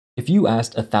If you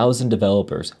asked 1,000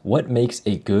 developers what makes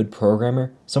a good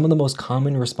programmer, some of the most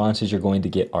common responses you're going to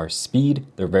get are speed.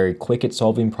 They're very quick at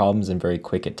solving problems and very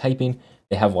quick at typing.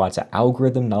 They have lots of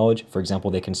algorithm knowledge. For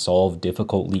example, they can solve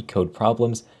difficult LeetCode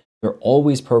problems. They're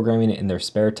always programming it in their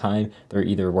spare time. They're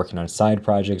either working on side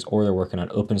projects or they're working on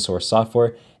open source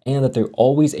software, and that they're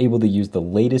always able to use the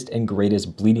latest and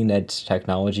greatest bleeding edge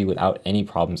technology without any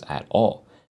problems at all.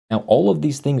 Now, all of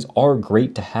these things are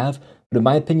great to have, but in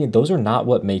my opinion, those are not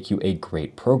what make you a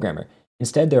great programmer.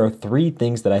 Instead, there are three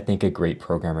things that I think a great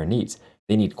programmer needs.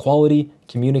 They need quality,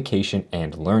 communication,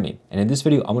 and learning. And in this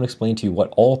video, I'm going to explain to you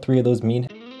what all three of those mean.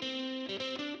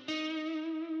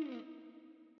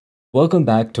 Welcome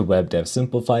back to Web Dev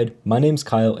Simplified. My name's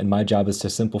Kyle, and my job is to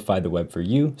simplify the web for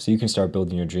you so you can start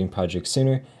building your dream project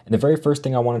sooner. And the very first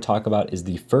thing I want to talk about is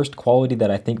the first quality that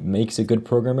I think makes a good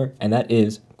programmer, and that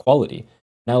is quality.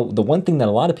 Now, the one thing that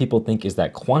a lot of people think is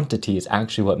that quantity is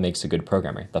actually what makes a good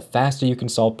programmer. The faster you can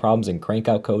solve problems and crank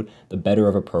out code, the better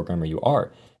of a programmer you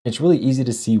are. It's really easy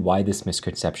to see why this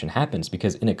misconception happens,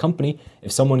 because in a company,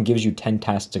 if someone gives you 10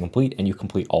 tasks to complete and you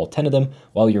complete all 10 of them,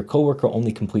 while your coworker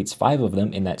only completes 5 of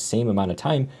them in that same amount of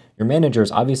time, your manager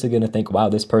is obviously going to think, wow,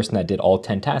 this person that did all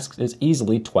 10 tasks is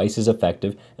easily twice as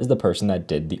effective as the person that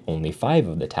did the only 5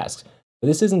 of the tasks. But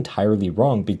this is entirely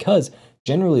wrong, because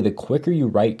generally, the quicker you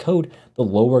write code, the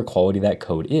lower quality that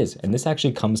code is. And this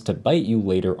actually comes to bite you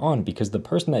later on, because the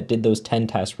person that did those 10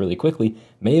 tasks really quickly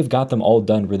may have got them all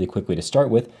done really quickly to start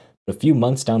with. But a few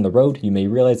months down the road, you may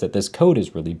realize that this code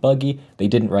is really buggy. They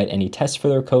didn't write any tests for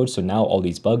their code, so now all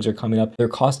these bugs are coming up. They're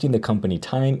costing the company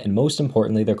time, and most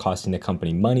importantly, they're costing the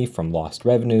company money from lost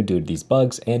revenue due to these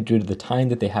bugs and due to the time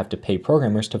that they have to pay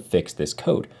programmers to fix this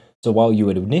code. So while you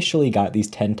had initially got these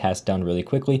 10 tasks done really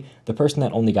quickly, the person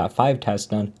that only got 5 tasks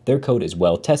done, their code is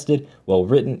well tested, well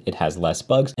written, it has less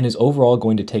bugs, and is overall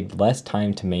going to take less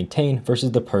time to maintain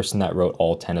versus the person that wrote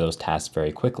all 10 of those tasks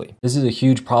very quickly. This is a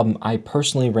huge problem I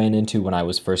personally ran into when I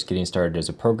was first getting started as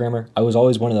a programmer. I was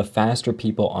always one of the faster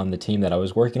people on the team that I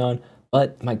was working on,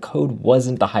 but my code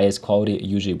wasn't the highest quality. It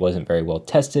usually wasn't very well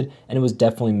tested, and it was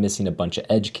definitely missing a bunch of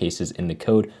edge cases in the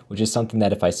code, which is something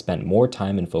that if I spent more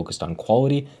time and focused on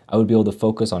quality, I would be able to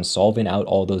focus on solving out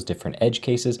all those different edge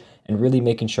cases and really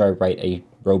making sure I write a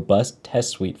robust test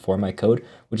suite for my code,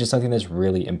 which is something that's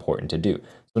really important to do.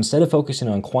 So instead of focusing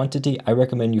on quantity, I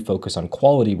recommend you focus on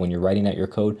quality when you're writing out your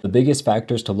code. The biggest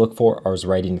factors to look for are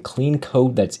writing clean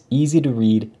code that's easy to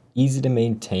read, easy to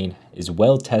maintain, is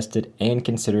well tested, and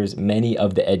considers many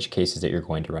of the edge cases that you're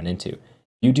going to run into. If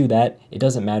you do that, it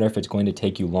doesn't matter if it's going to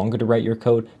take you longer to write your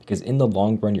code, because in the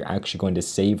long run, you're actually going to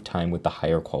save time with the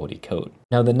higher quality code.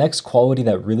 Now, the next quality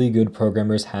that really good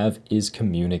programmers have is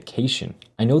communication.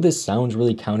 I know this sounds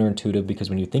really counterintuitive, because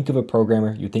when you think of a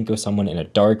programmer, you think of someone in a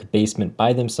dark basement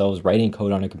by themselves writing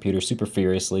code on a computer super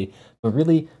furiously, but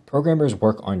really, programmers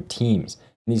work on teams.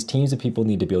 And these teams of people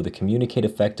need to be able to communicate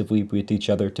effectively with each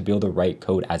other to be able to write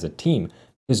code as a team,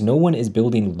 because no one is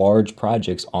building large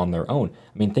projects on their own.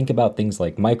 I mean, think about things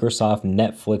like Microsoft,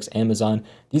 Netflix, Amazon.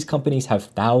 These companies have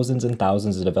thousands and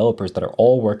thousands of developers that are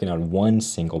all working on one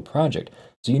single project.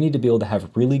 So you need to be able to have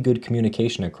really good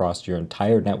communication across your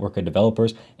entire network of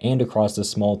developers and across the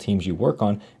small teams you work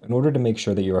on in order to make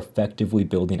sure that you're effectively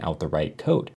building out the right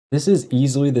code. This is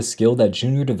easily the skill that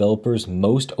junior developers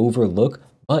most overlook,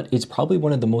 but it's probably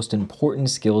one of the most important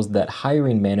skills that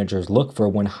hiring managers look for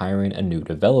when hiring a new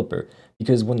developer.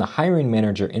 Because when the hiring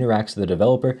manager interacts with the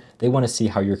developer, they want to see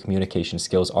how your communication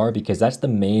skills are, because that's the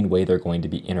main way they're going to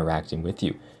be interacting with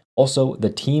you. Also, the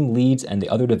team leads and the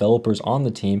other developers on the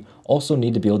team also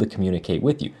need to be able to communicate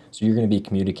with you. So you're going to be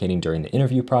communicating during the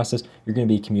interview process, you're going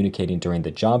to be communicating during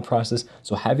the job process.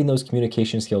 So having those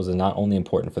communication skills is not only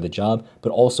important for the job,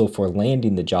 but also for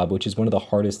landing the job, which is one of the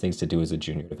hardest things to do as a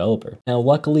junior developer. Now,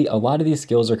 luckily, a lot of these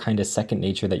skills are kind of second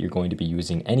nature that you're going to be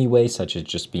using anyway, such as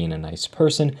just being a nice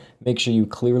person. Make sure you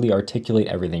clearly articulate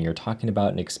everything you're talking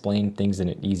about and explain things in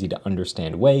an easy to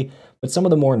understand way. But some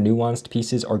of the more nuanced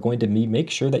pieces are going to be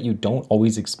make sure that you don't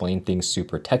always explain things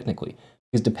super technically.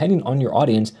 Because depending on your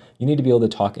audience, you need to be able to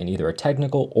talk in either a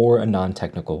technical or a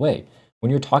non-technical way. When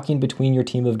you're talking between your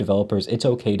team of developers, it's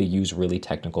okay to use really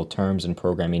technical terms and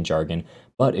programming jargon.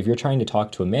 But if you're trying to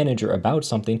talk to a manager about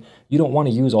something, you don't want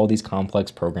to use all these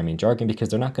complex programming jargon, because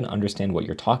they're not going to understand what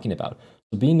you're talking about.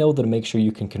 So being able to make sure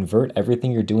you can convert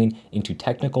everything you're doing into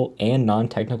technical and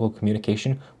non-technical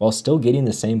communication while still getting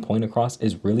the same point across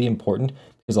is really important,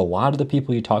 because a lot of the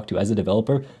people you talk to as a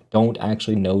developer don't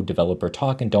actually know developer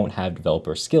talk and don't have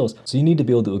developer skills. So you need to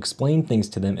be able to explain things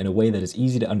to them in a way that is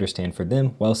easy to understand for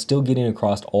them while still getting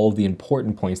across all of the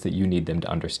important points that you need them to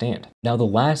understand. Now, the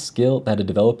last skill that a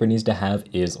developer needs to have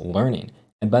is learning.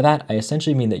 And by that, I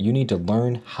essentially mean that you need to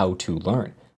learn how to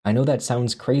learn. I know that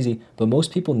sounds crazy, but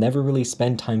most people never really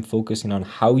spend time focusing on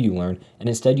how you learn, and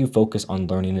instead you focus on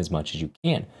learning as much as you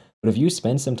can. But if you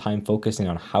spend some time focusing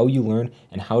on how you learn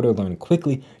and how to learn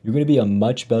quickly, you're going to be a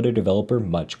much better developer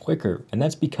much quicker. And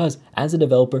that's because as a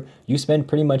developer, you spend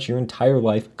pretty much your entire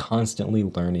life constantly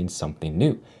learning something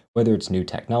new. Whether it's new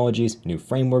technologies, new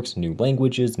frameworks, new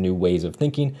languages, new ways of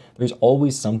thinking, there's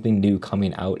always something new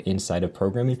coming out inside of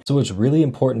programming. So it's really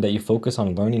important that you focus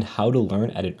on learning how to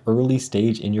learn at an early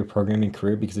stage in your programming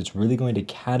career, because it's really going to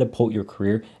catapult your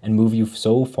career and move you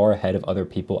so far ahead of other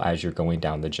people as you're going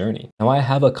down the journey. Now, I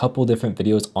have a couple different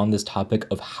videos on this topic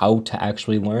of how to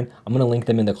actually learn. I'm going to link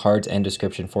them in the cards and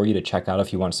description for you to check out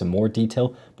if you want some more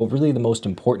detail. But really the most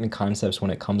important concepts when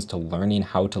it comes to learning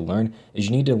how to learn is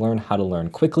you need to learn how to learn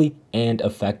quickly and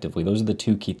effectively. Those are the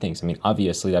two key things. I mean,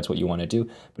 obviously that's what you want to do,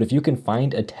 but if you can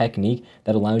find a technique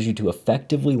that allows you to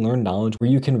effectively learn knowledge where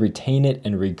you can retain it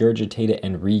and regurgitate it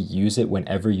and reuse it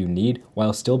whenever you need,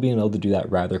 while still being able to do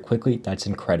that rather quickly, that's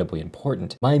incredibly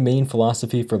important. My main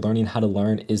philosophy for learning how to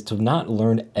learn is to not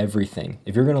learn everything.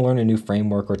 If you're going to learn a new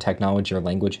framework or technology or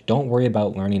language, don't worry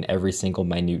about learning every single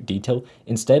minute detail.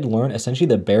 Instead, learn essentially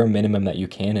the bare minimum that you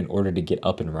can in order to get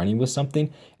up and running with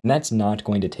something. And that's not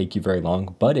going to take you very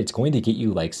long, but it's going to get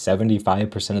you like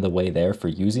 75% of the way there for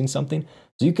using something.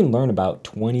 So you can learn about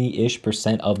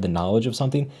 20-ish% of the knowledge of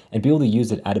something and be able to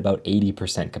use it at about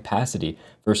 80% capacity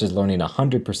versus learning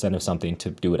 100% of something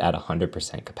to do it at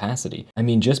 100% capacity. I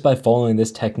mean, just by following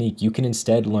this technique, you can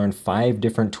instead learn 5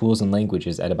 different tools and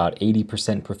languages at about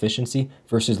 80% proficiency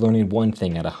versus learning one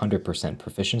thing at 100%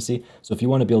 proficiency. So if you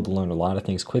want to be able to learn a lot of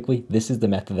things quickly, this is the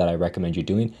method that I recommend you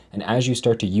doing. And as you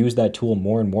start to use that tool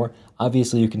more and more,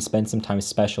 obviously you can spend some time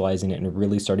specializing it and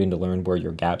really starting to learn where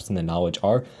your gaps in the knowledge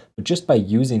are. But just by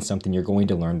using something, you're going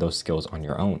to learn those skills on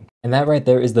your own. And that right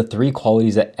there is the 3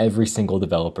 qualities that every single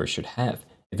developer should have.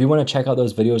 If you want to check out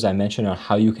those videos I mentioned on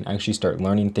how you can actually start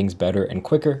learning things better and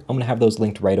quicker, I'm going to have those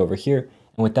linked right over here.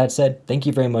 And with that said, thank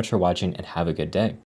you very much for watching and have a good day.